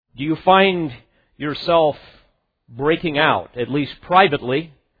Do you find yourself breaking out, at least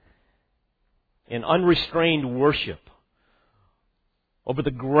privately, in unrestrained worship over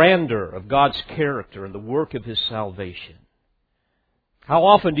the grandeur of God's character and the work of His salvation? How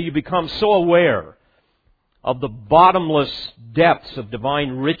often do you become so aware of the bottomless depths of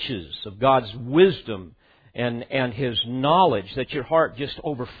divine riches, of God's wisdom and His knowledge, that your heart just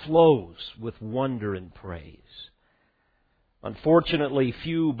overflows with wonder and praise? Unfortunately,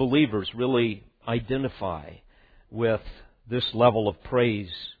 few believers really identify with this level of praise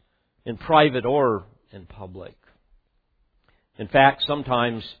in private or in public. In fact,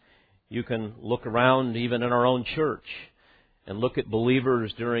 sometimes you can look around even in our own church and look at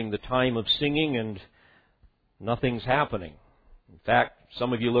believers during the time of singing and nothing's happening. In fact,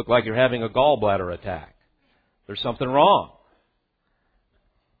 some of you look like you're having a gallbladder attack. There's something wrong.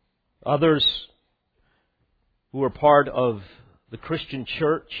 Others who are part of the Christian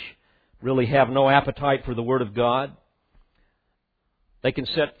church really have no appetite for the Word of God. They can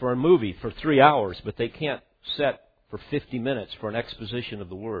sit for a movie for 3 hours, but they can't sit for 50 minutes for an exposition of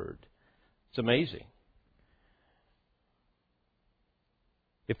the Word. It's amazing.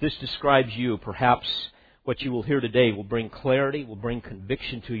 If this describes you, perhaps what you will hear today will bring clarity, will bring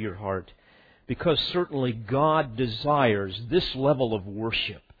conviction to your heart, because certainly God desires this level of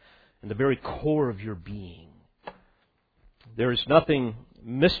worship in the very core of your being. There is nothing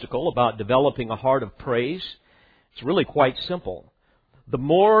mystical about developing a heart of praise. It's really quite simple. The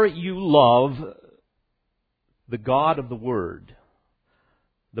more you love the God of the Word,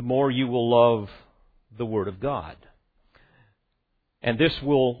 the more you will love the Word of God. And this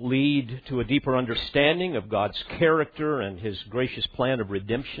will lead to a deeper understanding of God's character and His gracious plan of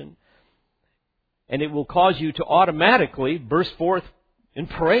redemption. And it will cause you to automatically burst forth in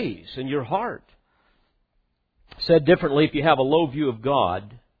praise in your heart. Said differently, if you have a low view of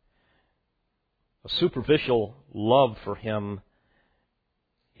God, a superficial love for Him,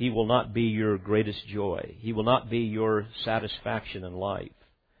 He will not be your greatest joy. He will not be your satisfaction in life.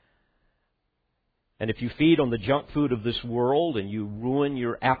 And if you feed on the junk food of this world and you ruin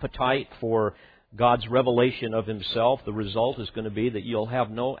your appetite for God's revelation of Himself, the result is going to be that you'll have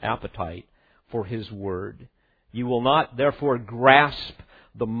no appetite for His Word. You will not, therefore, grasp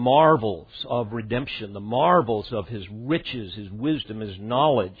the marvels of redemption, the marvels of His riches, His wisdom, His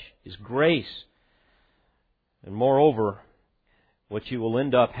knowledge, His grace. And moreover, what you will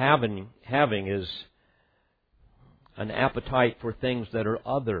end up having is an appetite for things that are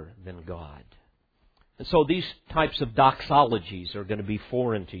other than God. And so these types of doxologies are going to be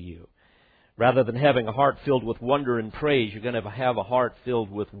foreign to you. Rather than having a heart filled with wonder and praise, you're going to have a heart filled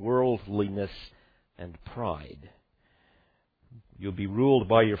with worldliness and pride. You'll be ruled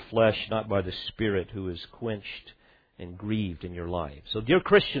by your flesh, not by the Spirit, who is quenched and grieved in your life. So, dear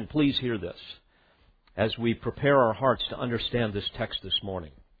Christian, please hear this as we prepare our hearts to understand this text this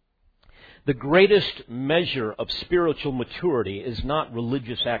morning. The greatest measure of spiritual maturity is not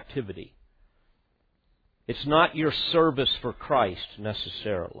religious activity. It's not your service for Christ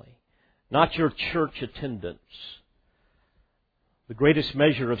necessarily, not your church attendance. The greatest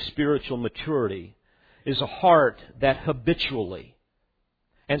measure of spiritual maturity is a heart that habitually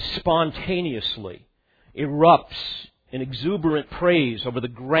and spontaneously erupts in exuberant praise over the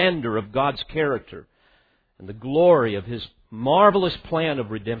grandeur of God's character and the glory of His marvelous plan of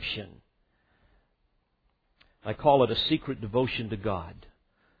redemption. I call it a secret devotion to God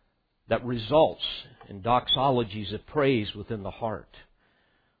that results in doxologies of praise within the heart,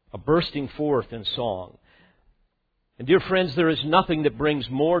 a bursting forth in song. And dear friends, there is nothing that brings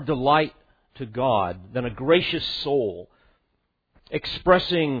more delight to God than a gracious soul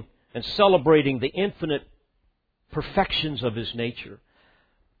expressing and celebrating the infinite perfections of His nature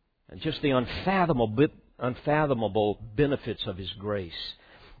and just the unfathomable benefits of His grace.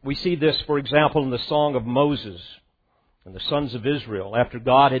 We see this, for example, in the song of Moses and the sons of Israel after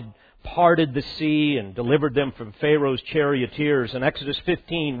God had parted the sea and delivered them from Pharaoh's charioteers. In Exodus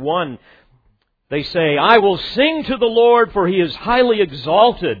 15:1, they say, "I will sing to the Lord, for He is highly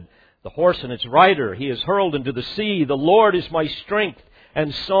exalted. The horse and its rider He is hurled into the sea. The Lord is my strength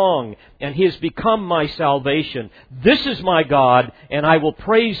and song, and He has become my salvation. This is my God, and I will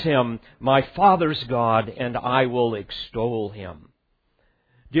praise Him, my Father's God, and I will extol Him."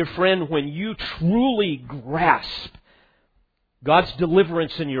 Dear friend, when you truly grasp God's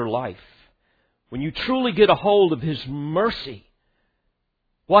deliverance in your life, when you truly get a hold of His mercy,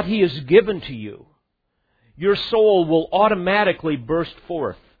 what He has given to you, your soul will automatically burst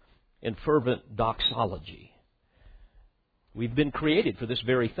forth in fervent doxology. We've been created for this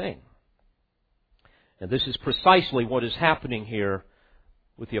very thing. And this is precisely what is happening here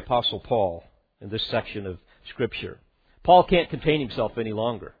with the Apostle Paul in this section of Scripture. Paul can't contain himself any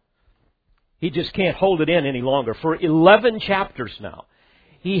longer. He just can't hold it in any longer. For 11 chapters now,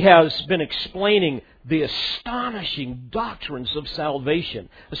 he has been explaining the astonishing doctrines of salvation,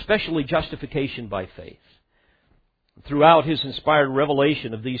 especially justification by faith. Throughout his inspired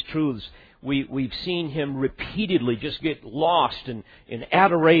revelation of these truths, we've seen him repeatedly just get lost in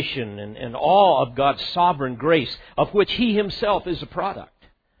adoration and awe of God's sovereign grace, of which he himself is a product.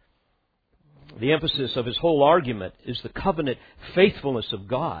 The emphasis of his whole argument is the covenant faithfulness of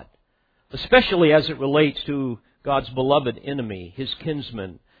God, especially as it relates to God's beloved enemy, his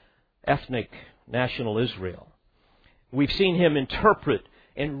kinsman, ethnic national Israel. We've seen him interpret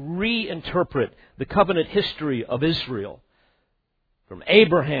and reinterpret the covenant history of Israel, from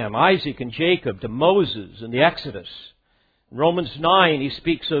Abraham, Isaac, and Jacob to Moses and the Exodus. In Romans 9, he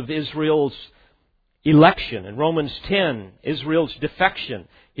speaks of Israel's election. In Romans 10, Israel's defection.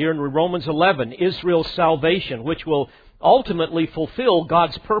 Here in Romans 11, Israel's salvation, which will ultimately fulfill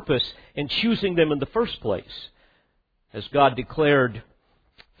God's purpose in choosing them in the first place, as God declared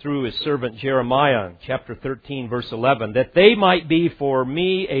through His servant Jeremiah in chapter 13, verse 11, that they might be for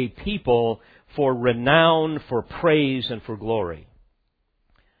me a people for renown, for praise, and for glory.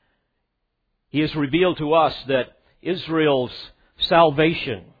 He has revealed to us that Israel's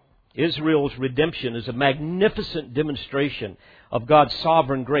salvation, Israel's redemption, is a magnificent demonstration of God's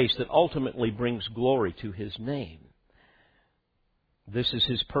sovereign grace that ultimately brings glory to His name. This is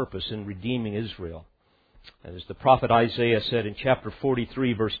His purpose in redeeming Israel. As the prophet Isaiah said in chapter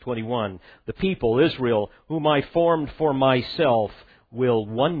 43, verse 21, the people, Israel, whom I formed for myself, will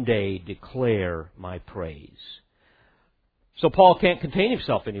one day declare my praise. So Paul can't contain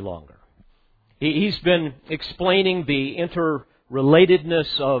himself any longer. He's been explaining the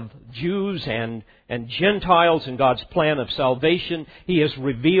interrelatedness of Jews and Gentiles in God's plan of salvation. He has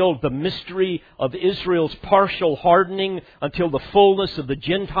revealed the mystery of Israel's partial hardening until the fullness of the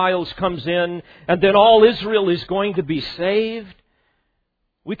Gentiles comes in, and then all Israel is going to be saved.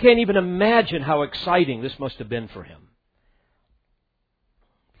 We can't even imagine how exciting this must have been for him.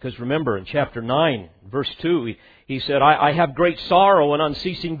 Because remember, in chapter 9, verse 2, he said, I have great sorrow and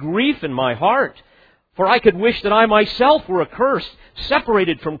unceasing grief in my heart, for I could wish that I myself were accursed,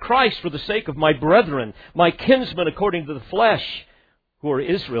 separated from Christ for the sake of my brethren, my kinsmen according to the flesh, who are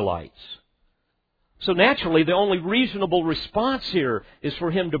Israelites. So naturally, the only reasonable response here is for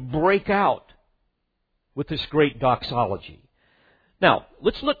him to break out with this great doxology. Now,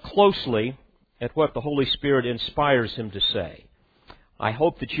 let's look closely at what the Holy Spirit inspires him to say. I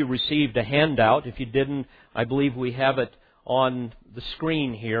hope that you received a handout. If you didn't, I believe we have it on the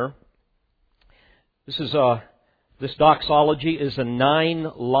screen here. This doxology is a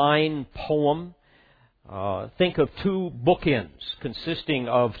 9-line poem. Think of 2 bookends consisting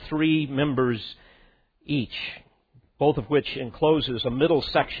of 3 members each, both of which encloses a middle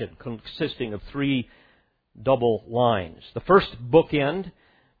section consisting of 3 double lines. The first bookend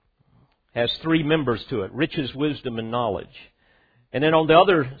has 3 members to it: riches, wisdom, and knowledge. And then on the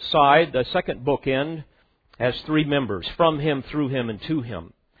other side, the second bookend has 3 members: from Him, through Him, and to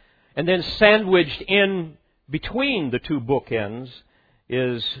Him. And then sandwiched in between the 2 bookends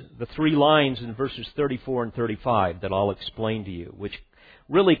is the 3 lines in verses 34 and 35 that I'll explain to you, which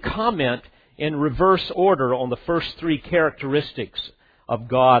really comment in reverse order on the first 3 characteristics of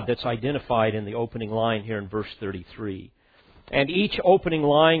God that's identified in the opening line here in verse 33. And each opening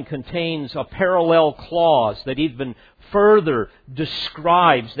line contains a parallel clause that even further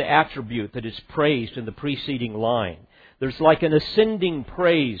describes the attribute that is praised in the preceding line. There's like an ascending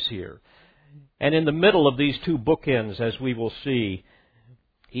praise here. And in the middle of these 2 bookends, as we will see,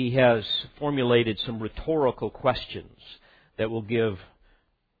 he has formulated some rhetorical questions that will give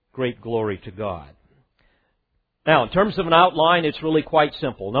great glory to God. Now, in terms of an outline, it's really quite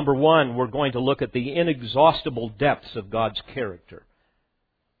simple. Number 1, we're going to look at the inexhaustible depths of God's character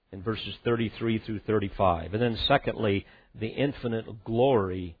in verses 33 through 35. And then secondly, the infinite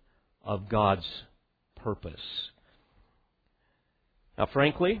glory of God's purpose. Now,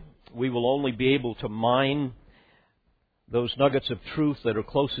 frankly, we will only be able to mine those nuggets of truth that are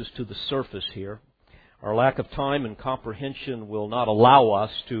closest to the surface here. Our lack of time and comprehension will not allow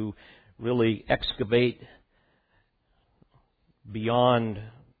us to really excavate beyond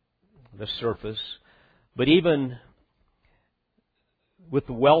the surface. But even with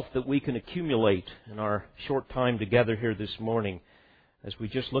the wealth that we can accumulate in our short time together here this morning, as we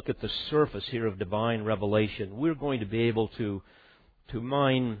just look at the surface here of divine revelation, we're going to be able to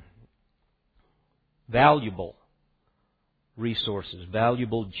mine valuable resources,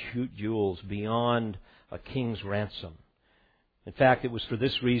 valuable jewels beyond a king's ransom In fact, it was for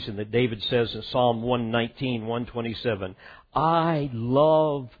this reason that David says in Psalm 119, 127, I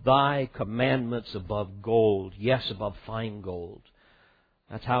love thy commandments above gold, yes, above fine gold.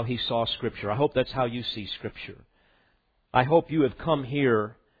 That's how he saw Scripture. I hope that's how you see Scripture. I hope you have come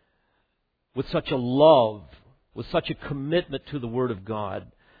here with such a love, with such a commitment to the Word of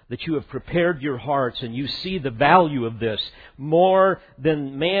God, that you have prepared your hearts and you see the value of this more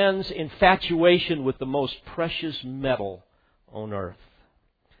than man's infatuation with the most precious metal on earth.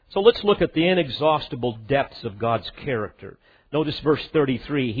 So let's look at the inexhaustible depths of God's character. Notice verse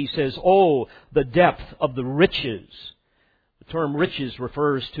 33. He says, oh, the depth of the riches. The term riches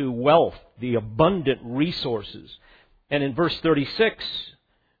refers to wealth, the abundant resources. And in verse 36,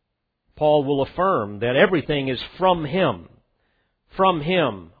 Paul will affirm that everything is from Him. From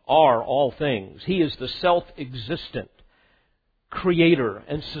Him are all things. He is the self-existent creator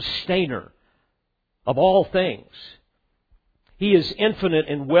and sustainer of all things. He is infinite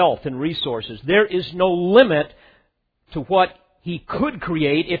in wealth and resources. There is no limit to what He could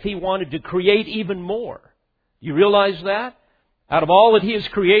create if He wanted to create even more. You realize that? Out of all that He has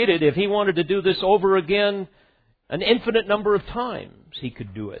created, if He wanted to do this over again an infinite number of times, He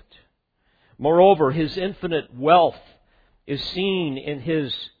could do it. Moreover, His infinite wealth is seen in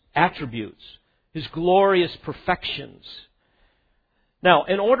His attributes, His glorious perfections. Now,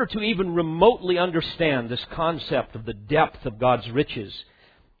 in order to even remotely understand this concept of the depth of God's riches,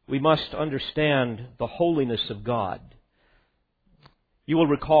 we must understand the holiness of God. You will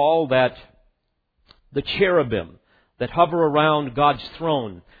recall that the cherubim that hover around God's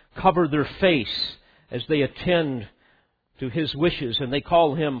throne cover their face as they attend to His wishes, and they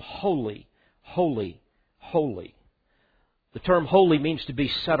call Him holy, holy, holy. The term holy means to be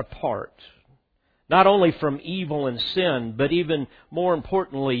set apart. Not only from evil and sin, but even more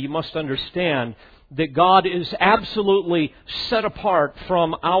importantly, you must understand that God is absolutely set apart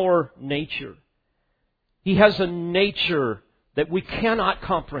from our nature. He has a nature that we cannot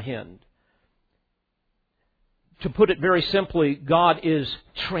comprehend. To put it very simply, God is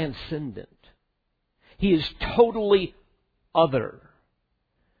transcendent. He is totally other.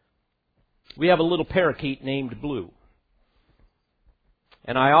 We have a little parakeet named Blue.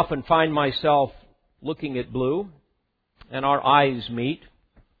 And I often find myself looking at Blue, and our eyes meet,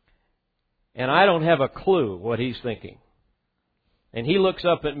 and I don't have a clue what he's thinking. And he looks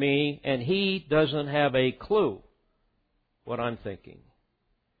up at me, and he doesn't have a clue what I'm thinking.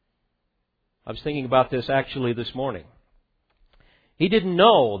 I was thinking about this actually this morning. He didn't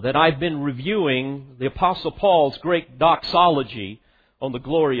know that I've been reviewing the Apostle Paul's great doxology on the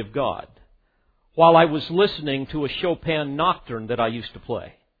glory of God while I was listening to a Chopin nocturne that I used to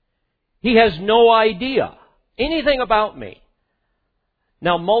play. He has no idea anything about me.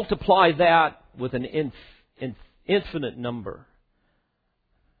 Now multiply that with an infinite number.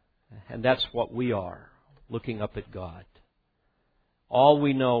 And that's what we are, looking up at God. All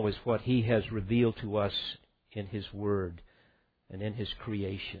we know is what He has revealed to us in His Word and in His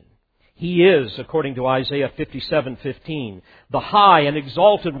creation. He is, according to Isaiah 57:15, the high and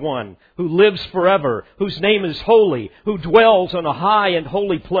exalted one who lives forever, whose name is holy, who dwells on a high and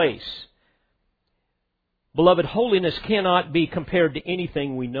holy place. Beloved, holiness cannot be compared to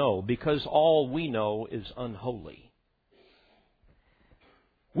anything we know, because all we know is unholy.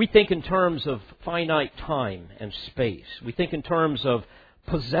 We think in terms of finite time and space. We think in terms of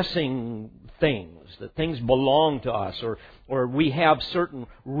possessing things, that things belong to us, or we have certain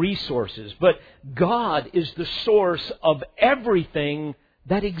resources. But God is the source of everything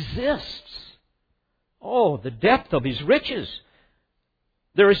that exists. Oh, the depth of His riches.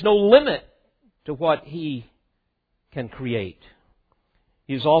 There is no limit to what He can create.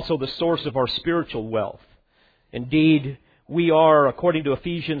 He is also the source of our spiritual wealth. Indeed, we are, according to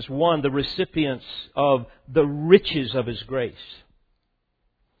Ephesians 1, the recipients of the riches of His grace.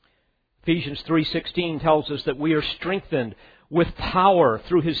 Ephesians 3:16 tells us that we are strengthened with power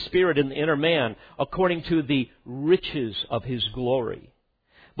through His Spirit in the inner man, according to the riches of His glory.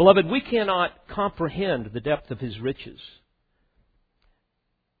 Beloved, we cannot comprehend the depth of His riches.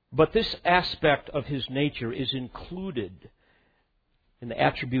 But this aspect of His nature is included in the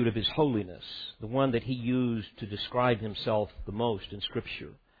attribute of His holiness, the one that He used to describe Himself the most in Scripture.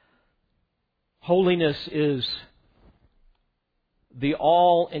 Holiness is the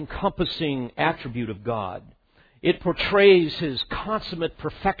all-encompassing attribute of God. It portrays His consummate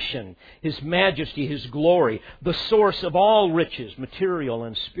perfection, His majesty, His glory, the source of all riches, material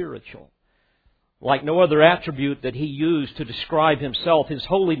and spiritual. Like no other attribute that He used to describe Himself, His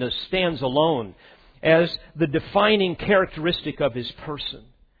holiness stands alone as the defining characteristic of His person.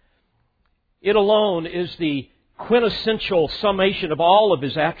 It alone is the quintessential summation of all of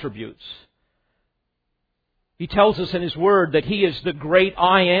His attributes. He tells us in His Word that He is the great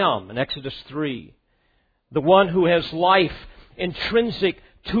I Am in Exodus 3. The one who has life intrinsic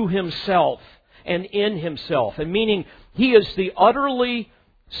to Himself and in Himself. And meaning He is the utterly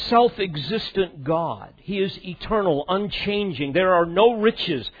self-existent God. He is eternal, unchanging. There are no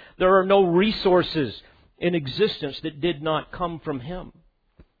riches, there are no resources in existence that did not come from Him.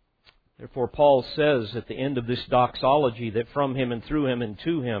 Therefore, Paul says at the end of this doxology that from Him and through Him and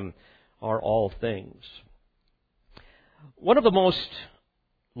to Him are all things. One of the most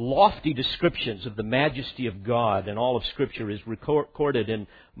lofty descriptions of the majesty of God in all of Scripture is recorded in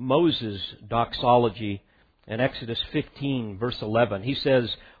Moses' doxology in Exodus 15, verse 11. He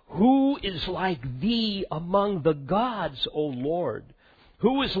says, "Who is like Thee among the gods, O Lord?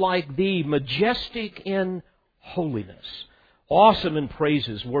 Who is like Thee, majestic in holiness, awesome in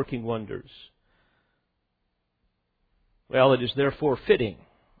praises, working wonders?" Well, it is therefore fitting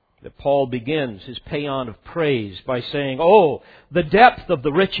that Paul begins his paean of praise by saying, "Oh, the depth of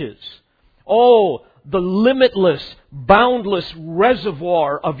the riches! Oh, the limitless, boundless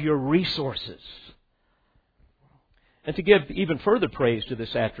reservoir of Your resources!" And to give even further praise to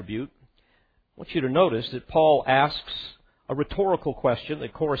this attribute, I want you to notice that Paul asks a rhetorical question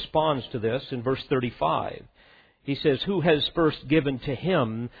that corresponds to this in verse 35. He says, "Who has first given to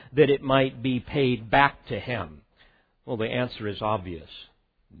him that it might be paid back to him?" Well, the answer is obvious.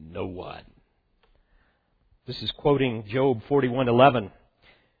 No one. This is quoting Job 41:11,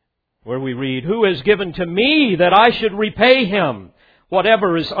 where we read, "Who has given to me that I should repay him?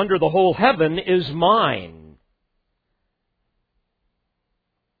 Whatever is under the whole heaven is mine."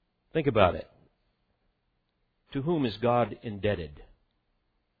 Think about it. To whom is God indebted?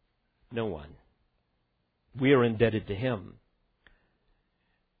 No one. We are indebted to Him.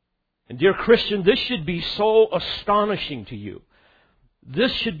 And dear Christian, this should be so astonishing to you.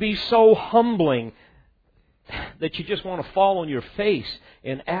 This should be so humbling that you just want to fall on your face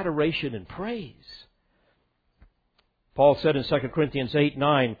in adoration and praise. Paul said in 2 Corinthians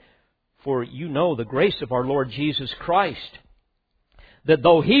 8:9, "For you know the grace of our Lord Jesus Christ, that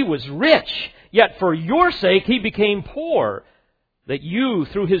though He was rich, yet for your sake He became poor, that you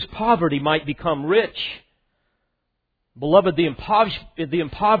through His poverty might become rich." Beloved, the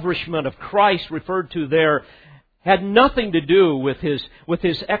impoverishment of Christ referred to there had nothing to do with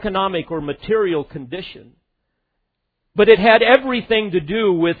his economic or material condition. But it had everything to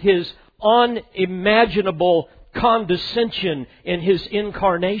do with His unimaginable condescension in His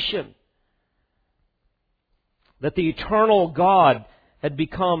incarnation. That the eternal God had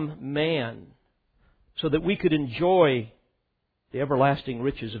become man so that we could enjoy the everlasting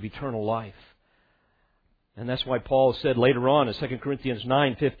riches of eternal life. And that's why Paul said later on in 2 Corinthians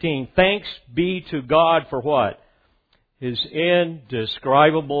 9:15, "Thanks be to God for" what? "His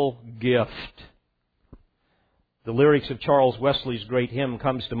indescribable gift." The lyrics of Charles Wesley's great hymn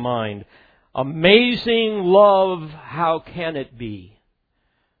comes to mind. "Amazing love, how can it be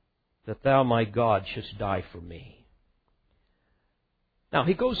that Thou, my God, shouldst die for me?" Now,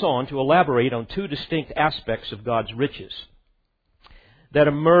 he goes on to elaborate on two distinct aspects of God's riches that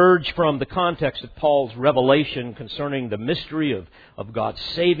emerge from the context of Paul's revelation concerning the mystery of God's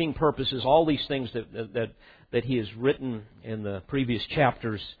saving purposes, all these things that he has written in the previous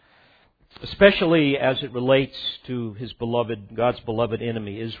chapters, especially as it relates to God's beloved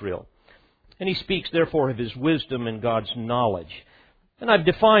enemy, Israel. And he speaks, therefore, of His wisdom and God's knowledge. And I've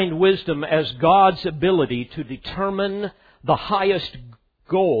defined wisdom as God's ability to determine the highest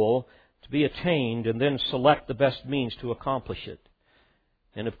goal to be attained and then select the best means to accomplish it.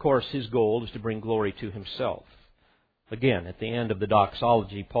 And of course, His goal is to bring glory to Himself. Again, at the end of the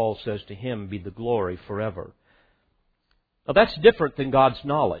doxology, Paul says, "To Him be the glory forever." Now that's different than God's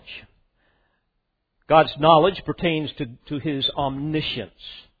knowledge. God's knowledge pertains to His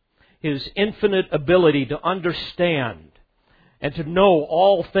omniscience, His infinite ability to understand and to know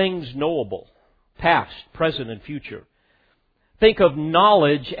all things knowable, past, present, and future. Think of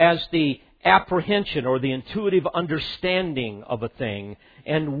knowledge as the apprehension or the intuitive understanding of a thing,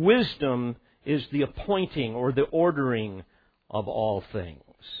 and wisdom is the appointing or the ordering of all things.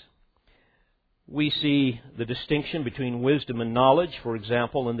 We see the distinction between wisdom and knowledge, for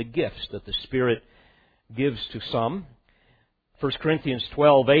example, in the gifts that the Spirit gives to some. 1 Corinthians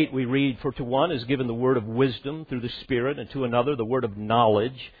 12:8 we read, "For to one is given the word of wisdom through the Spirit, and to another the word of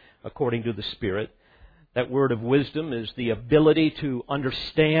knowledge according to the Spirit." That word of wisdom is the ability to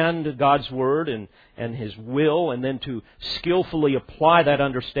understand God's Word and His will, and then to skillfully apply that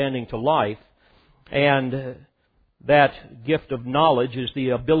understanding to life. And that gift of knowledge is the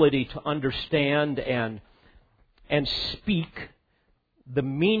ability to understand and and speak the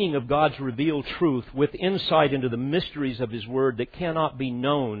meaning of God's revealed truth with insight into the mysteries of His Word that cannot be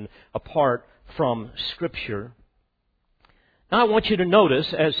known apart from Scripture. Now I want you to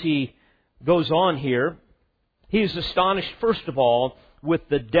notice as he goes on here, he is astonished, first of all, with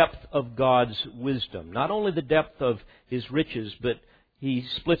the depth of God's wisdom. Not only the depth of His riches, but he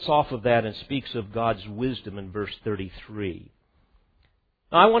splits off of that and speaks of God's wisdom in verse 33.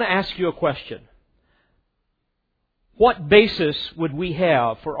 Now I want to ask you a question. What basis would we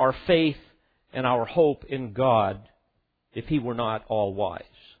have for our faith and our hope in God if He were not all-wise?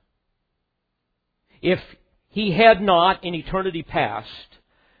 If He had not, in eternity past,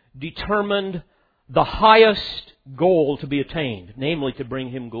 determined the highest goal to be attained, namely to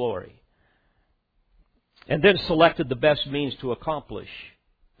bring Him glory, and then selected the best means to accomplish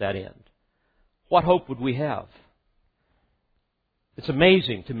that end, what hope would we have? It's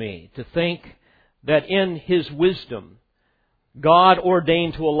amazing to me to think that in His wisdom, God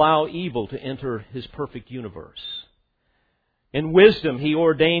ordained to allow evil to enter His perfect universe. In wisdom, He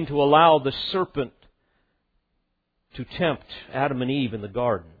ordained to allow the serpent to tempt Adam and Eve in the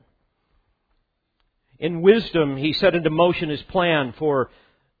garden. In wisdom, He set into motion His plan for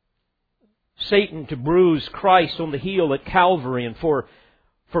Satan to bruise Christ on the heel at Calvary, and for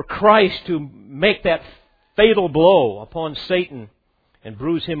Christ to make that fatal blow upon Satan and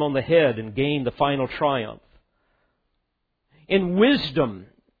bruise him on the head and gain the final triumph. In wisdom,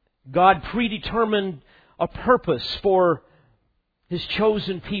 God predetermined a purpose for His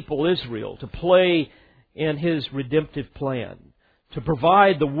chosen people, Israel, to play in His redemptive plan, to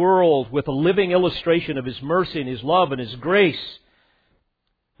provide the world with a living illustration of His mercy and His love and His grace,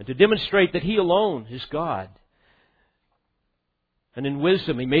 and to demonstrate that He alone is God. And in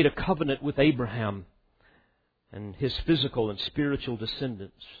wisdom, He made a covenant with Abraham and his physical and spiritual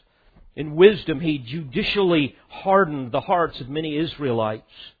descendants. In wisdom, He judicially hardened the hearts of many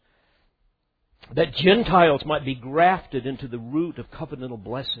Israelites, that Gentiles might be grafted into the root of covenantal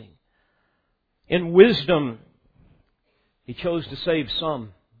blessing. In wisdom, He chose to save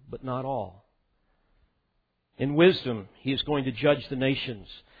some, but not all. In wisdom, He is going to judge the nations.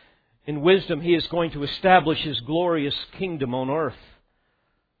 In wisdom, He is going to establish His glorious kingdom on earth.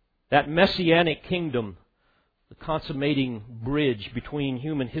 That messianic kingdom, the consummating bridge between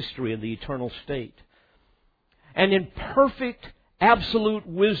human history and the eternal state. And in perfect, absolute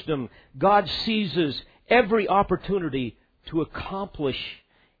wisdom, God seizes every opportunity to accomplish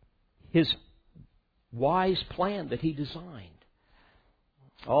His wise plan that He designed.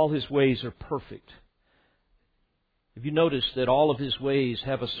 All His ways are perfect. Have you noticed that all of His ways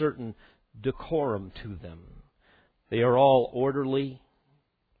have a certain decorum to them? They are all orderly.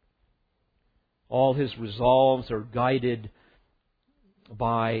 All His resolves are guided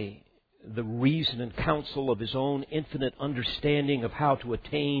by the reason and counsel of His own infinite understanding of how to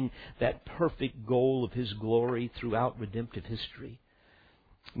attain that perfect goal of His glory throughout redemptive history.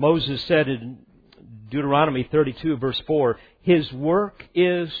 Moses said in Deuteronomy 32, verse 4, His work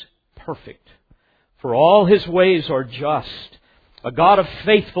is perfect, for all His ways are just. A God of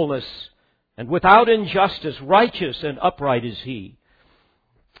faithfulness and without injustice, righteous and upright is He.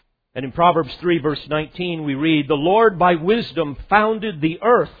 And in Proverbs 3, verse 19, we read, The Lord by wisdom founded the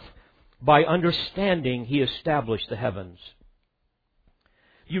earth. By understanding He established the heavens.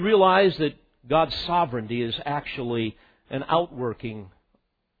 You realize that God's sovereignty is actually an outworking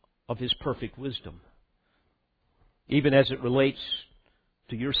of His perfect wisdom, even as it relates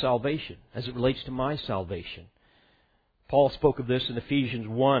to your salvation, as it relates to my salvation. Paul spoke of this in Ephesians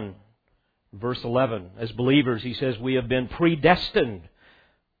 1, verse 11. As believers, he says, we have been predestined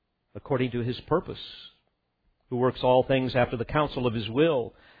according to His purpose, who works all things after the counsel of His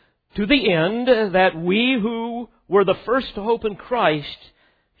will, to the end that we who were the first to hope in Christ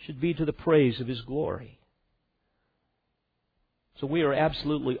should be to the praise of His glory. So we are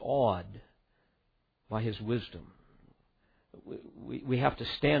absolutely awed by His wisdom. We have to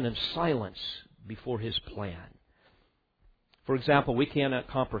stand in silence before His plan. For example, we cannot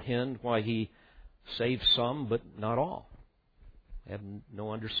comprehend why He saves some, but not all. I have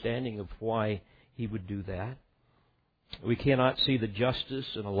no understanding of why He would do that. We cannot see the justice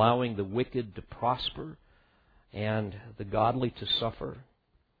in allowing the wicked to prosper and the godly to suffer.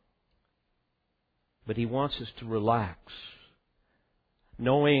 But He wants us to relax,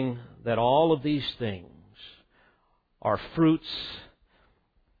 knowing that all of these things are fruits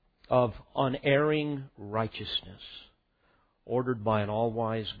of unerring righteousness, ordered by an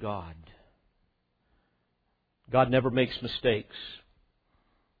all-wise God. God never makes mistakes.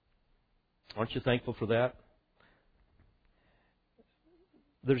 Aren't you thankful for that?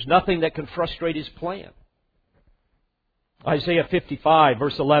 There's nothing that can frustrate His plan. Isaiah 55,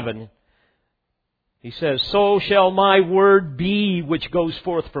 verse 11, he says, "So shall my word be which goes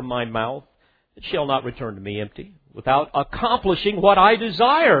forth from my mouth. It shall not return to me empty, without accomplishing what I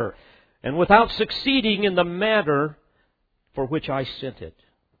desire, and without succeeding in the manner for which I sent it."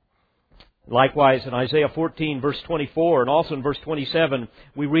 Likewise, in Isaiah 14, verse 24, and also in verse 27,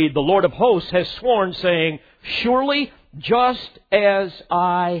 we read, "The Lord of hosts has sworn, saying, Surely, just as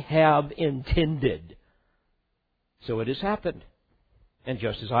I have intended, so it has happened. And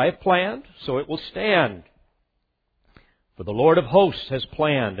just as I have planned, so it will stand. For the Lord of hosts has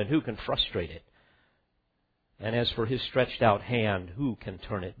planned, and who can frustrate it? And as for His stretched out hand, who can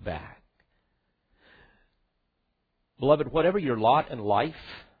turn it back?" Beloved, whatever your lot in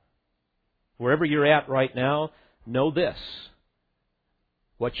life, wherever you're at right now, know this.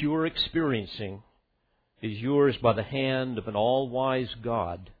 What you are experiencing is yours by the hand of an all-wise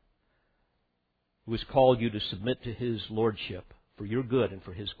God who has called you to submit to His lordship for your good and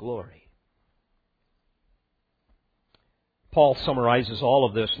for His glory. Paul summarizes all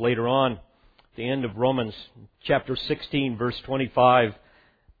of this later on at the end of Romans chapter 16, verse 25.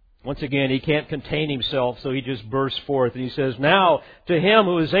 Once again, he can't contain himself, so he just bursts forth. And he says, "Now, to Him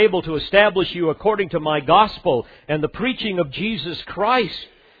who is able to establish you according to my gospel and the preaching of Jesus Christ,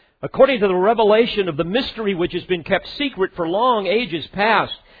 according to the revelation of the mystery which has been kept secret for long ages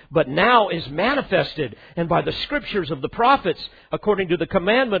past, but now is manifested, and by the Scriptures of the prophets, according to the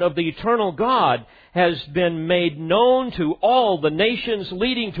commandment of the eternal God, has been made known to all the nations,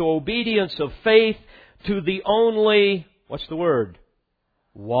 leading to obedience of faith to the only," what's the word?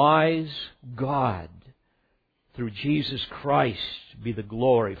 "Wise God. Through Jesus Christ be the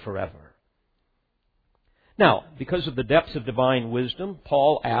glory forever." Now, because of the depths of divine wisdom,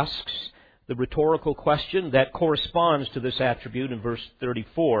 Paul asks the rhetorical question that corresponds to this attribute in verse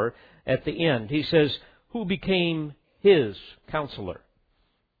 34 at the end. He says, "Who became His counselor?"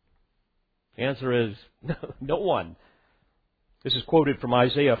 The answer is no one. This is quoted from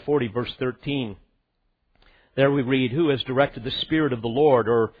Isaiah 40, verse 13. There we read, "Who has directed the Spirit of the Lord,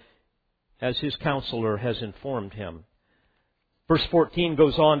 or as His counselor has informed Him?" Verse 14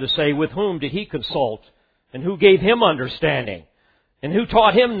 goes on to say, "With whom did He consult? And who gave Him understanding? And who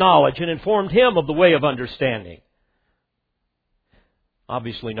taught Him knowledge and informed Him of the way of understanding?"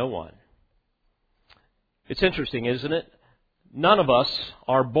 Obviously no one. It's interesting, isn't it? None of us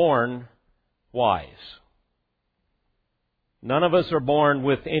are born wise. None of us are born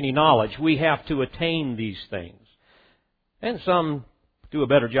with any knowledge. We have to attain these things. And some do a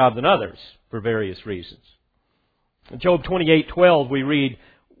better job than others for various reasons. In Job 28:12 we read,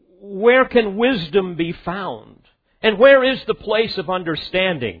 "Where can wisdom be found? And where is the place of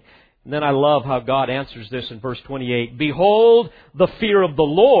understanding?" And then I love how God answers this in verse 28. "Behold, the fear of the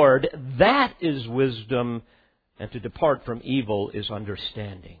Lord, that is wisdom, and to depart from evil is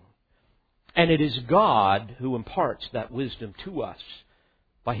understanding." And it is God who imparts that wisdom to us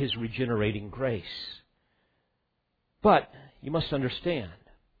by His regenerating grace. But you must understand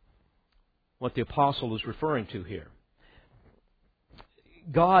what the apostle is referring to here.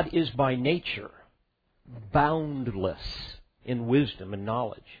 God is by nature boundless in wisdom and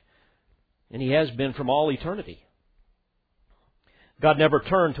knowledge. And He has been from all eternity. God never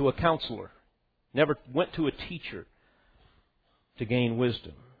turned to a counselor, never went to a teacher to gain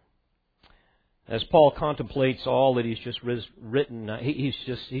wisdom. As Paul contemplates all that he's just written, he's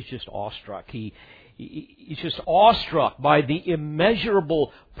just awestruck. He's just awestruck by the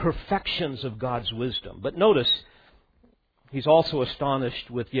immeasurable perfections of God's wisdom. But notice, he's also astonished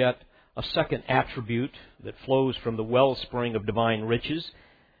with yet a second attribute that flows from the wellspring of divine riches,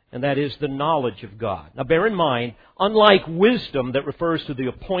 and that is the knowledge of God. Now bear in mind, unlike wisdom that refers to the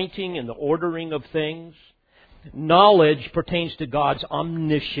appointing and the ordering of things, knowledge pertains to God's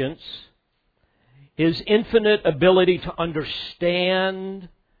omniscience, His infinite ability to understand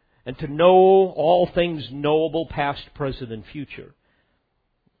and to know all things knowable, past, present, and future.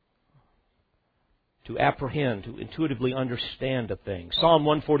 To apprehend, to intuitively understand a thing. Psalm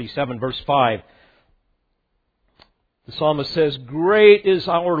 147, verse 5. The psalmist says, "Great is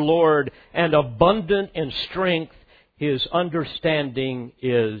our Lord and abundant in strength. His understanding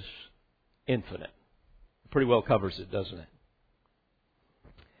is infinite." Pretty well covers it, doesn't it?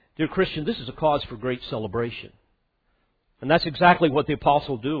 Dear Christian, this is a cause for great celebration. And that's exactly what the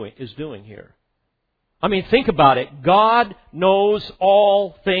apostle is doing here. I mean, think about it. God knows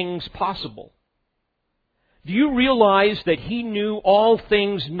all things possible. Do you realize that He knew all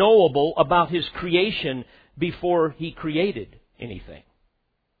things knowable about His creation before He created anything?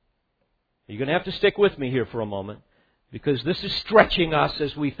 You're going to have to stick with me here for a moment, because this is stretching us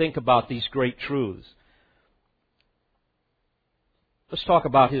as we think about these great truths. Let's talk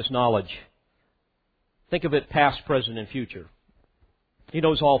about His knowledge. Think of it past, present, and future. He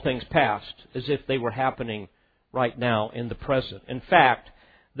knows all things past as if they were happening right now in the present. In fact,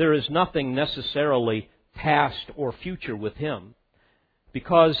 there is nothing necessarily past or future with Him,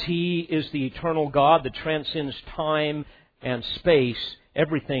 because He is the eternal God that transcends time and space.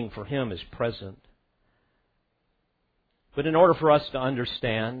 Everything for Him is present. But in order for us to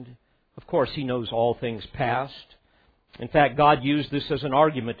understand, of course, He knows all things past. In fact, God used this as an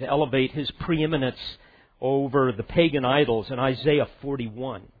argument to elevate His preeminence over the pagan idols in Isaiah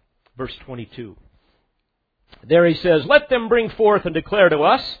 41, verse 22. There He says, "Let them bring forth and declare to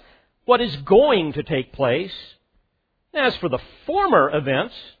us what is going to take place. As for the former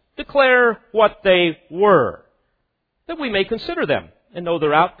events, declare what they were, that we may consider them and know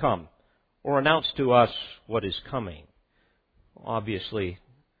their outcome, or announce to us what is coming." Obviously,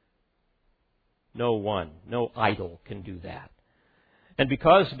 no idol can do that. And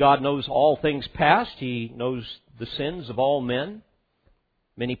because God knows all things past, He knows the sins of all men.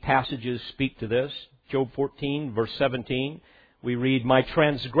 Many passages speak to this. Job 14, verse 17, we read, "My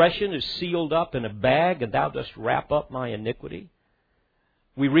transgression is sealed up in a bag, and Thou dost wrap up my iniquity."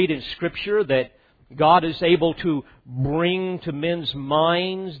 We read in Scripture that God is able to bring to men's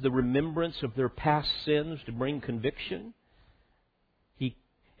minds the remembrance of their past sins, to bring conviction.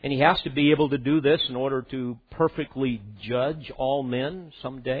 And He has to be able to do this in order to perfectly judge all men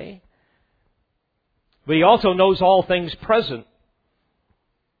someday. But He also knows all things present.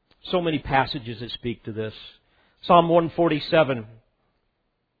 So many passages that speak to this. Psalm 147,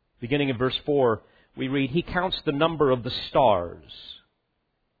 beginning in verse 4, we read, "He counts the number of the stars."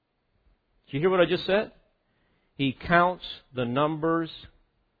 Did you hear what I just said? He counts the number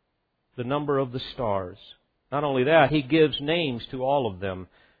of the stars. Not only that, He gives names to all of them.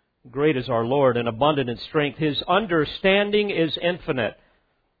 Great is our Lord and abundant in strength. His understanding is infinite.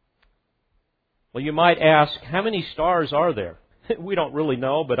 Well, you might ask, how many stars are there? We don't really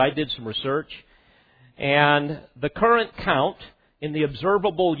know, but I did some research. And the current count in the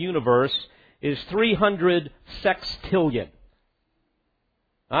observable universe is 300 sextillion.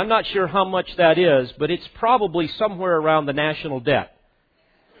 I'm not sure how much that is, but it's probably somewhere around the national debt.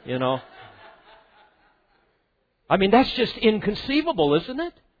 You know? I mean, that's just inconceivable, isn't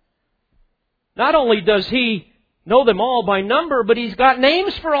it? Not only does He know them all by number, but He's got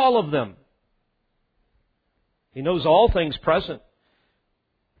names for all of them. He knows all things present.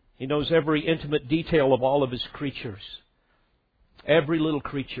 He knows every intimate detail of all of His creatures. Every little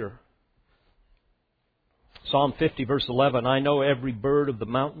creature. Psalm 50, verse 11, "I know every bird of the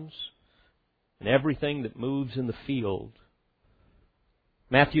mountains and everything that moves in the field."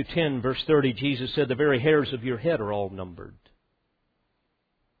 Matthew 10, verse 30, Jesus said, "The very hairs of your head are all numbered."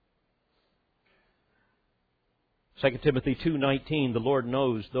 2 Timothy 2:19, "The Lord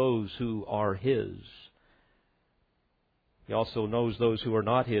knows those who are His. He also knows those who are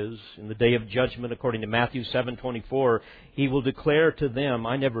not His. In the day of judgment, according to Matthew 7:24, He will declare to them,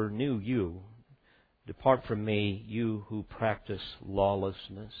 'I never knew you. Depart from me, you who practice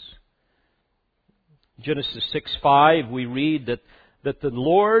lawlessness.'" Genesis 6:5, we read that the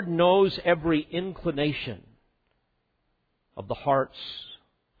Lord knows every inclination of the hearts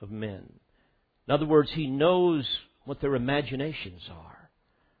of men. In other words, He knows what their imaginations are.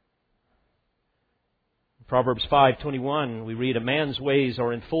 In Proverbs 5:21, we read, "A man's ways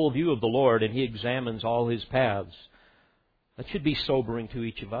are in full view of the Lord, and He examines all his paths." That should be sobering to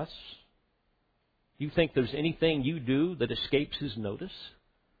each of us. You think there's anything you do that escapes His notice?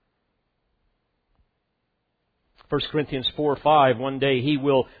 1 Corinthians 4:5, one day He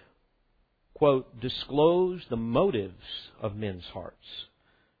will, quote, "disclose the motives of men's hearts.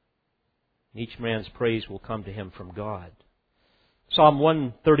 And each man's praise will come to him from God." Psalm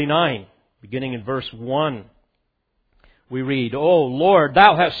 139, beginning in verse 1, we read, "O Lord,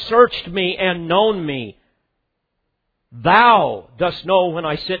 Thou hast searched me and known me. Thou dost know when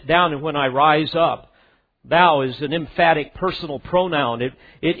I sit down and when I rise up." Thou is an emphatic personal pronoun.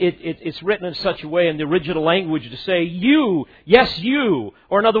 It's written in such a way in the original language to say, "You, yes you."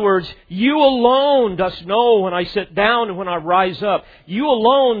 Or in other words, "You alone dost know when I sit down and when I rise up. You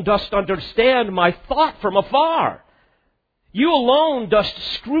alone dost understand my thought from afar. You alone dost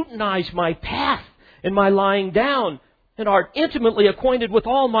scrutinize my path and my lying down, and art intimately acquainted with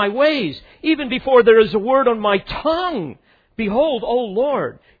all my ways, even before there is a word on my tongue. Behold, O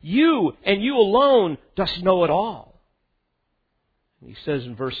Lord, you and you alone dost know it all." He says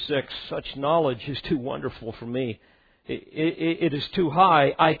in verse 6, "Such knowledge is too wonderful for me. It is too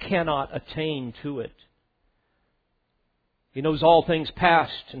high. I cannot attain to it." He knows all things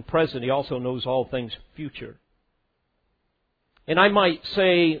past and present. He also knows all things future. and I might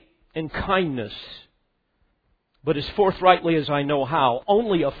say in kindness, but as forthrightly as I know how,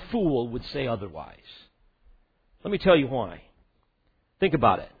 only a fool would say otherwise. Let me tell you why. Think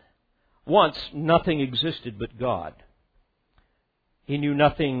about it. Once, nothing existed but God. He knew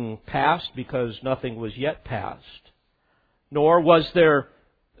nothing past because nothing was yet past. Nor was there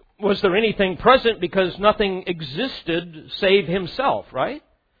anything present because nothing existed save Himself, right?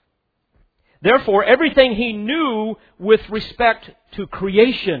 Therefore, everything He knew with respect to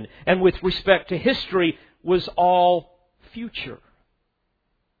creation and with respect to history was all future.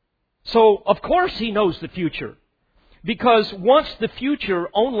 So, of course He knows the future, because once the future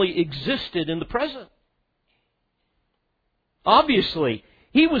only existed in the present. Obviously,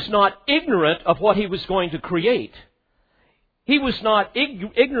 He was not ignorant of what He was going to create. He was not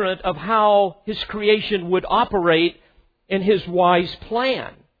ignorant of how His creation would operate in His wise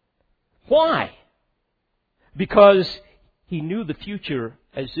plan. Why? Because He knew the future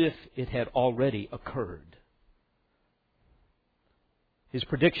as if it had already occurred. His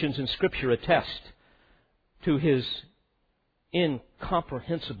predictions in Scripture attest to His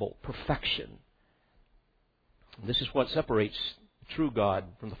incomprehensible perfection. This is what separates the true God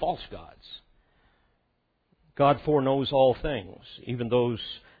from the false gods. God foreknows all things, even those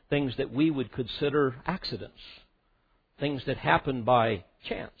things that we would consider accidents, things that happen by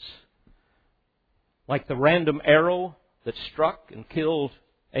chance. Like the random arrow that struck and killed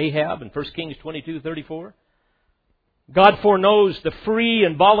Ahab in 1 Kings 22:34. God foreknows the free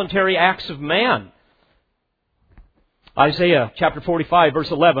and voluntary acts of man. Isaiah chapter 45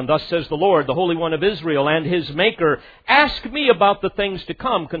 verse 11, thus says the Lord, the Holy One of Israel and His Maker, ask me about the things to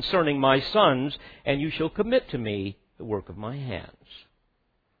come concerning my sons, and you shall commit to me the work of my hands.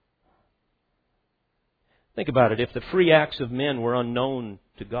 Think about it. If the free acts of men were unknown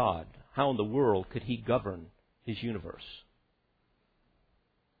to God, how in the world could He govern His universe?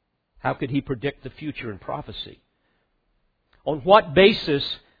 How could He predict the future in prophecy? On what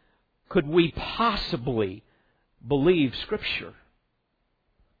basis could we possibly believe Scripture?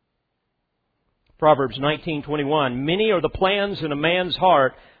 Proverbs 19:21, many are the plans in a man's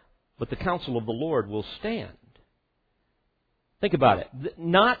heart, but the counsel of the Lord will stand. Think about it.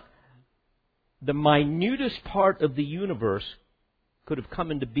 Not the minutest part of the universe could have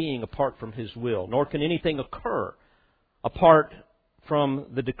come into being apart from His will, nor can anything occur apart from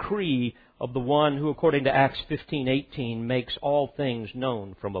the decree of the one who, according to Acts 15:18, makes all things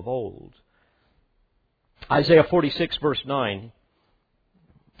known from of old. Isaiah 46 verse 9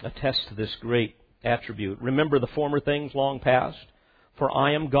 attests to this great attribute. Remember the former things long past, for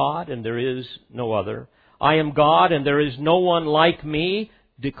I am God and there is no other. I am God and there is no one like me,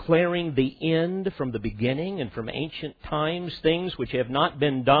 declaring the end from the beginning and from ancient times, things which have not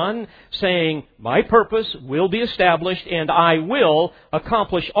been done, saying, my purpose will be established and I will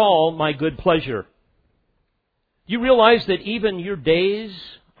accomplish all my good pleasure. You realize that even your days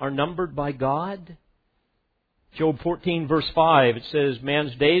are numbered by God? Job 14 verse 5, it says,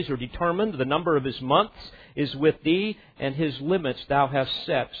 man's days are determined, the number of his months is with thee, and his limits thou hast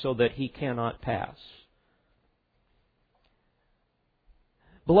set so that he cannot pass.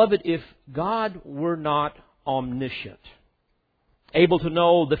 Beloved, if God were not omniscient, able to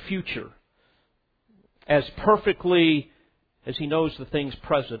know the future as perfectly as He knows the things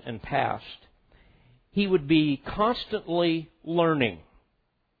present and past, He would be constantly learning,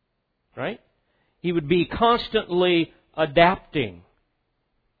 right? He would be constantly adapting.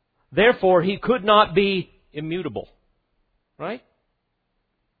 Therefore, He could not be immutable, right?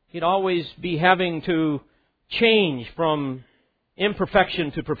 He'd always be having to change from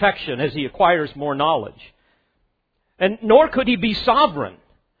imperfection to perfection as He acquires more knowledge. And nor could He be sovereign.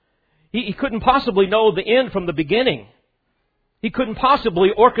 He couldn't possibly know the end from the beginning. He couldn't possibly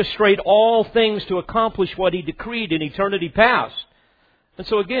orchestrate all things to accomplish what He decreed in eternity past. And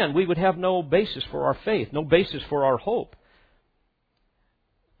so again, we would have no basis for our faith, no basis for our hope.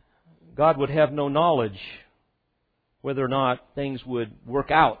 God would have no knowledge whether or not things would work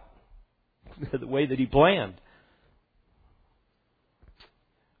out the way that He planned.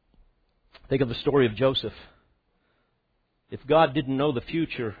 Think of the story of Joseph. If God didn't know the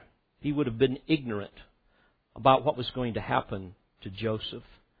future, He would have been ignorant about what was going to happen to Joseph.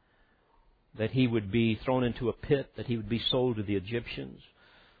 That he would be thrown into a pit, that he would be sold to the Egyptians.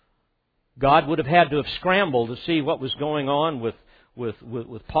 God would have had to have scrambled to see what was going on with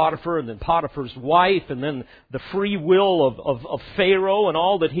Potiphar, and then Potiphar's wife, and then the free will of Pharaoh and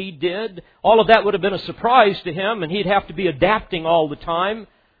all that he did. All of that would have been a surprise to him, and he'd have to be adapting all the time.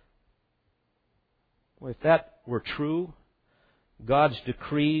 Well, if that were true, God's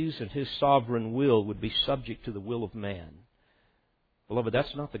decrees and His sovereign will would be subject to the will of man. Beloved,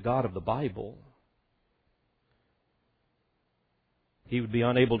 that's not the God of the Bible. He would be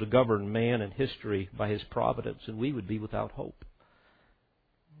unable to govern man and history by His providence, and we would be without hope.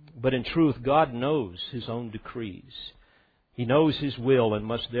 But in truth, God knows His own decrees. He knows His will and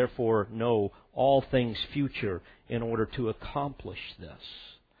must therefore know all things future in order to accomplish this.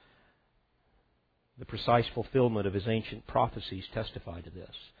 The precise fulfillment of His ancient prophecies testify to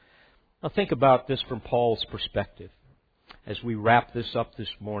this. Now think about this from Paul's perspective as we wrap this up this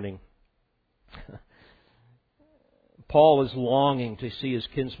morning. Paul is longing to see his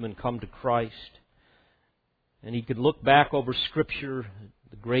kinsmen come to Christ. And he could look back over Scripture,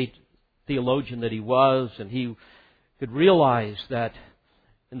 the great theologian that he was, and he could realize that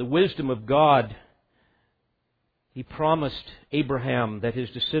in the wisdom of God, He promised Abraham that his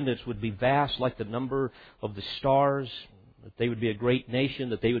descendants would be vast like the number of the stars, that they would be a great nation,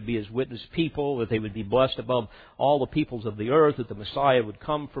 that they would be His witness people, that they would be blessed above all the peoples of the earth, that the Messiah would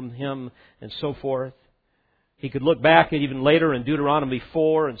come from him, and so forth. He could look back at even later in Deuteronomy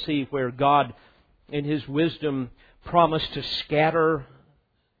 4 and see where God, in His wisdom, promised to scatter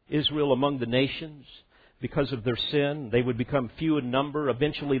Israel among the nations because of their sin. They would become few in number.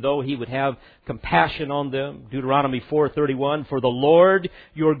 Eventually, though, He would have compassion on them. Deuteronomy 4:31, "For the Lord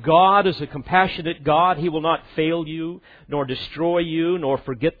your God is a compassionate God. He will not fail you, nor destroy you, nor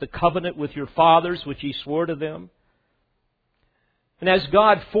forget the covenant with your fathers, which He swore to them." And as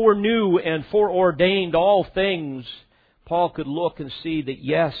God foreknew and foreordained all things, Paul could look and see that,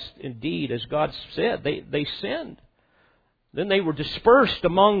 yes, indeed, as God said, they sinned. Then they were dispersed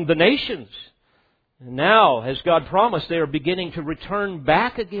among the nations. And now, as God promised, they are beginning to return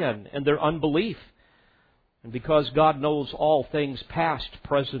back again in their unbelief. And because God knows all things past,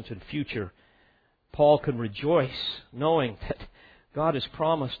 present, and future, Paul can rejoice knowing that God has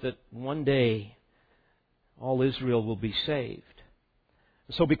promised that one day all Israel will be saved.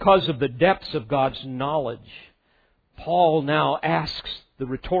 So because of the depths of God's knowledge, Paul now asks the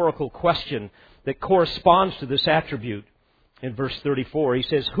rhetorical question that corresponds to this attribute. In verse 34, he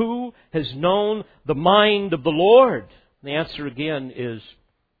says, "Who has known the mind of the Lord?" The answer again is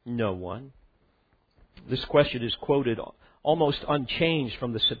no one. This question is quoted almost unchanged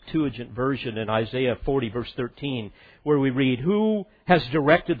from the Septuagint version in Isaiah 40, verse 13, where we read, "Who has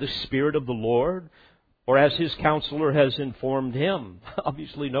directed the Spirit of the Lord? Or as His counselor has informed Him?"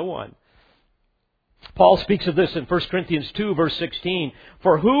 Obviously no one. Paul speaks of this in 1 Corinthians 2, verse 16.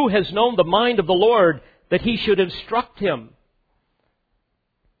 "For who has known the mind of the Lord that He should instruct Him?"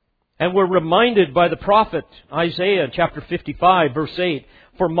 And we're reminded by the prophet Isaiah, chapter 55, verse 8,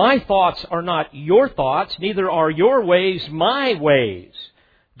 "For my thoughts are not your thoughts, neither are your ways my ways,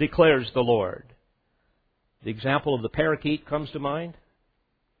 declares the Lord." The example of the parakeet comes to mind.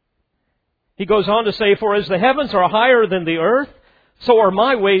 He goes on to say, "For as the heavens are higher than the earth, so are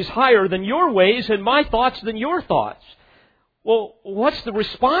my ways higher than your ways, and my thoughts than your thoughts." Well, what's the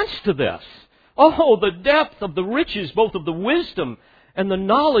response to this? Oh, the depth of the riches, both of the wisdom and the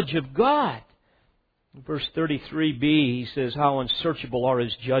knowledge of God. In verse 33b, he says, "How unsearchable are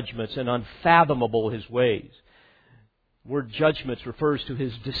His judgments and unfathomable His ways." The word judgments refers to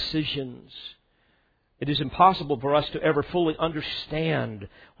His decisions. It is impossible for us to ever fully understand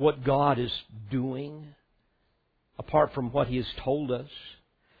what God is doing apart from what He has told us.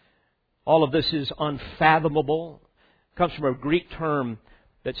 All of this is unfathomable. It comes from a Greek term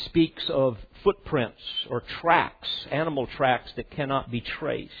that speaks of footprints or tracks, animal tracks that cannot be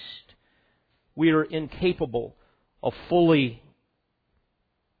traced. We are incapable of fully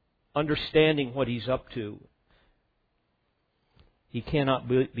understanding what He's up to. He cannot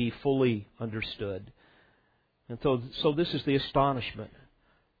be fully understood. And so this is the astonishment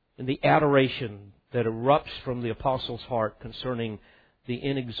and the adoration that erupts from the apostle's heart concerning the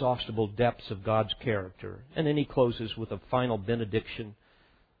inexhaustible depths of God's character. And then he closes with a final benediction.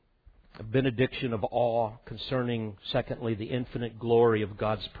 A benediction of awe concerning, secondly, the infinite glory of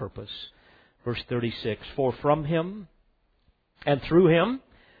God's purpose. Verse 36, "For from Him, and through Him,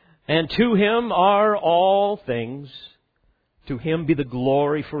 and to Him are all things. To Him be the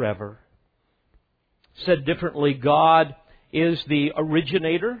glory forever." Said differently, God is the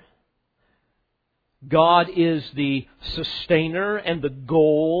originator. God is the sustainer and the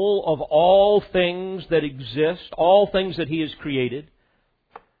goal of all things that exist, all things that He has created.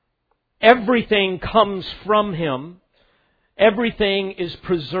 Everything comes from Him. Everything is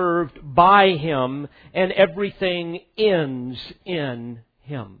preserved by Him. And everything ends in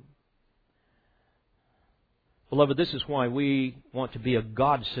Him. Beloved, this is why we want to be a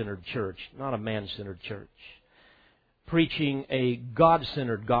God-centered church, not a man-centered church. Preaching a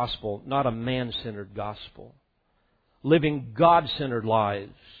God-centered gospel, not a man-centered gospel. living God-centered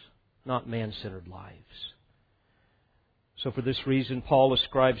lives, not man-centered lives. So for this reason, Paul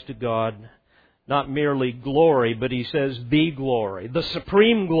ascribes to God not merely glory, but he says the glory, the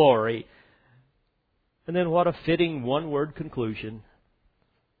supreme glory. And then what a fitting one-word conclusion.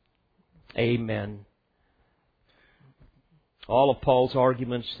 Amen. All of Paul's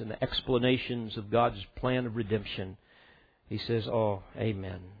arguments and the explanations of God's plan of redemption, he says, oh,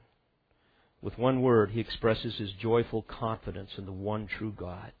 amen. With one word, he expresses his joyful confidence in the one true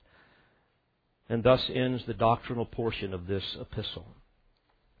God. And thus ends the doctrinal portion of this epistle.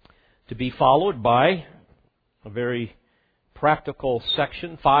 To be followed by a very practical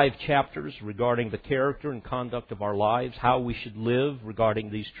section, 5 chapters regarding the character and conduct of our lives, how we should live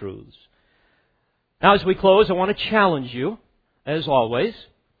regarding these truths. Now, as we close, I want to challenge you, as always.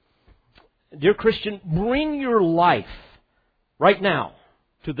 Dear Christian, bring your life right now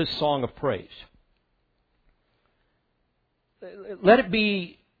to this song of praise. Let it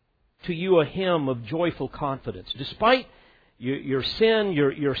be to you a hymn of joyful confidence. Despite your sin,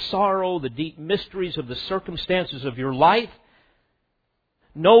 your sorrow, the deep mysteries of the circumstances of your life,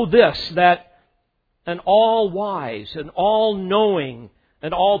 know this, that an all-wise, an all-knowing,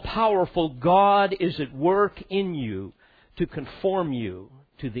 an all-powerful God is at work in you to conform you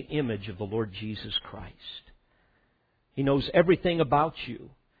to the image of the Lord Jesus Christ. He knows everything about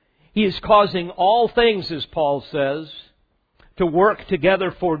you. He is causing all things, as Paul says, to work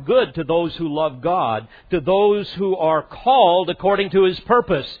together for good to those who love God, to those who are called according to His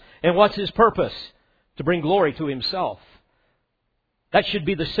purpose. And what's His purpose? To bring glory to Himself. That should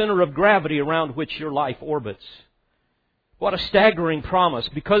be the center of gravity around which your life orbits. What a staggering promise.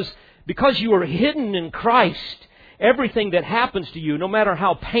 Because you are hidden in Christ, everything that happens to you, no matter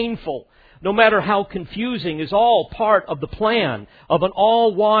how painful, no matter how confusing, is all part of the plan of an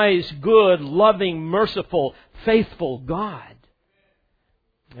all-wise, good, loving, merciful, faithful God.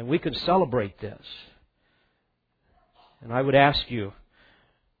 And we can celebrate this. And I would ask you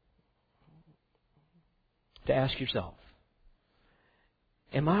to ask yourself,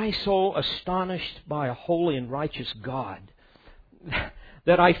 am I so astonished by a holy and righteous God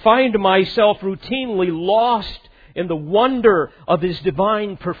that I find myself routinely lost in the wonder of His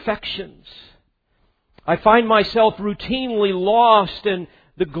divine perfections? I find myself routinely lost in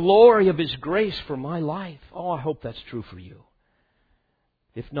the glory of His grace for my life. Oh, I hope that's true for you.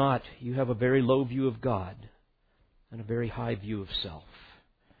 If not, you have a very low view of God and a very high view of self.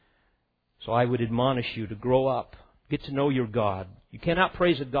 So I would admonish you to grow up, get to know your God. You cannot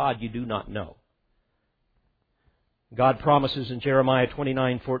praise a God you do not know. God promises in Jeremiah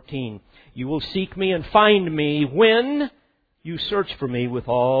 29:14, you will seek me and find me when you search for me with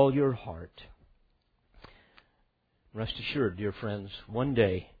all your heart. Rest assured, dear friends, one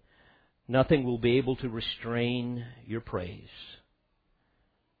day nothing will be able to restrain your praise.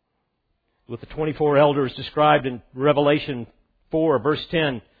 With the 24 elders described in Revelation 4, verse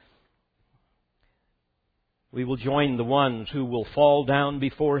 10, we will join the ones who will fall down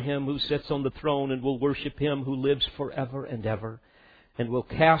before Him who sits on the throne and will worship Him who lives forever and ever, and will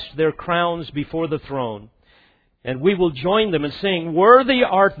cast their crowns before the throne. And we will join them in saying, worthy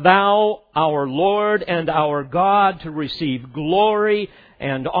art Thou, our Lord and our God, to receive glory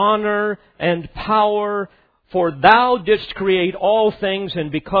and honor and power, for Thou didst create all things,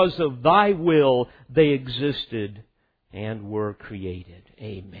 and because of Thy will they existed and were created.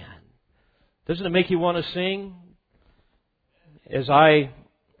 Amen. Doesn't it make you want to sing? As I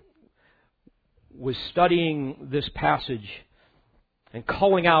was studying this passage and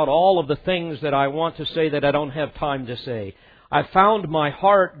calling out all of the things that I want to say that I don't have time to say, I found my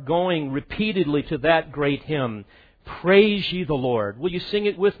heart going repeatedly to that great hymn, Praise Ye the Lord. Will you sing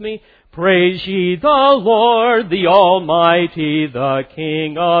it with me? Praise ye the Lord, the Almighty, the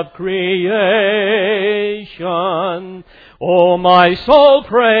King of creation. O my soul,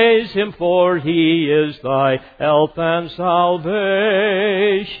 praise Him, for He is thy help and salvation.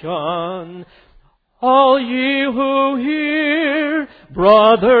 All ye who hear,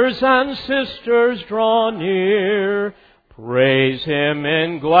 brothers and sisters, draw near. Praise Him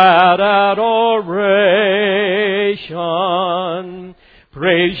in glad adoration.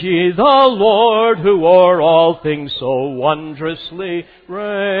 Praise ye the Lord, who o'er all things so wondrously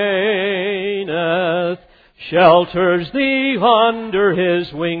reigneth. Shelters thee under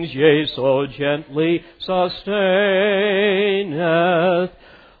His wings, yea, so gently sustaineth.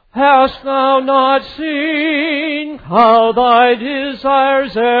 Hast thou not seen how thy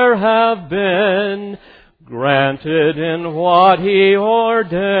desires e'er have been granted in what He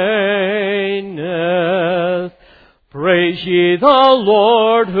ordaineth? Praise ye the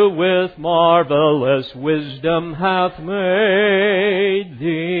Lord, who with marvelous wisdom hath made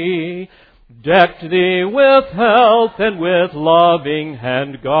thee, decked thee with health, and with loving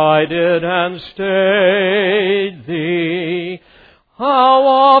hand guided and stayed thee. How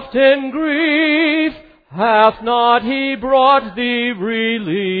oft in grief hath not He brought thee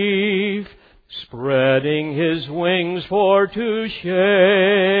relief, spreading His wings for to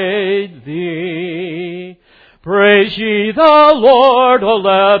shade thee. Praise ye the Lord, O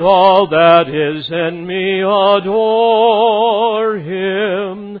let all that is in me adore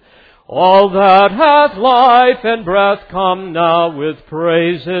Him. All that hath life and breath, come now with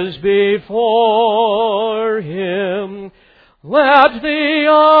praises before Him. Let the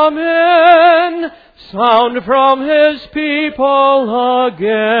Amen sound from His people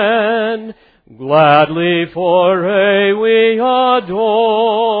again. Gladly for aye we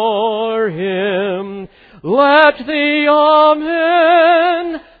adore Him. Let the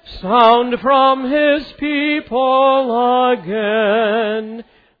Amen sound from His people again.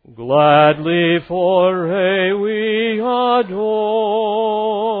 Gladly for aye we adore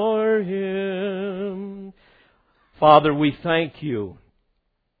Him. Father, we thank You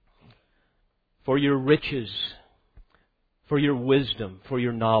for Your riches, for Your wisdom, for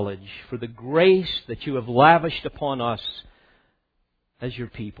Your knowledge, for the grace that You have lavished upon us as Your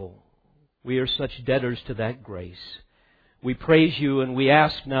people. We are such debtors to that grace. We praise You, and we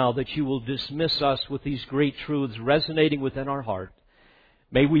ask now that You will dismiss us with these great truths resonating within our heart.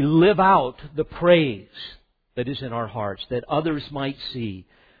 May we live out the praise that is in our hearts, that others might see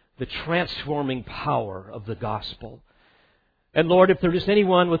the transforming power of the gospel. And Lord, if there is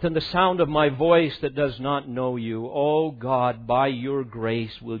anyone within the sound of my voice that does not know You, oh God, by Your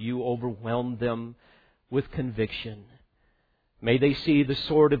grace will You overwhelm them with conviction. May they see the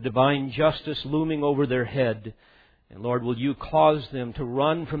sword of divine justice looming over their head. And Lord, will You cause them to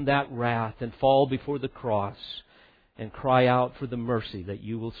run from that wrath and fall before the cross and cry out for the mercy that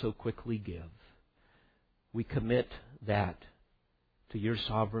You will so quickly give. We commit that to Your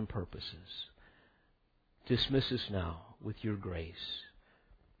sovereign purposes. Dismiss us now with Your grace.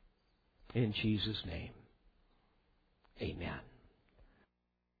 In Jesus' name, amen.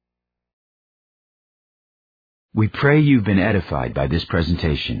 We pray you've been edified by this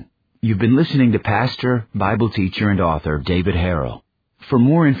presentation. You've been listening to Pastor, Bible teacher, and author David Harrell. For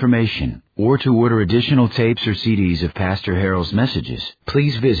more information, or to order additional tapes or CDs of Pastor Harrell's messages,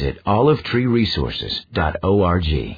 please visit olivetreeresources.org.